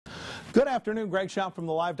Good afternoon, Greg Schaub from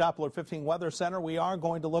the Live Doppler 15 Weather Center. We are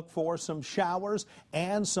going to look for some showers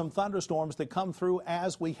and some thunderstorms that come through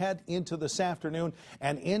as we head into this afternoon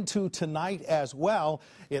and into tonight as well.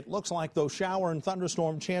 It looks like those shower and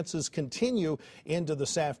thunderstorm chances continue into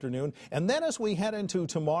this afternoon. And then as we head into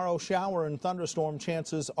tomorrow, shower and thunderstorm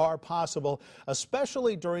chances are possible,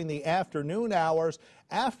 especially during the afternoon hours.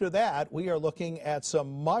 After that, we are looking at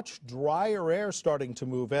some much drier air starting to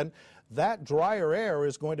move in. That drier air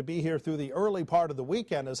is going to be here through the early part of the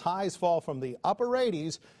weekend as highs fall from the upper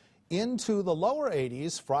 80s into the lower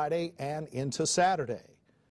 80s Friday and into Saturday.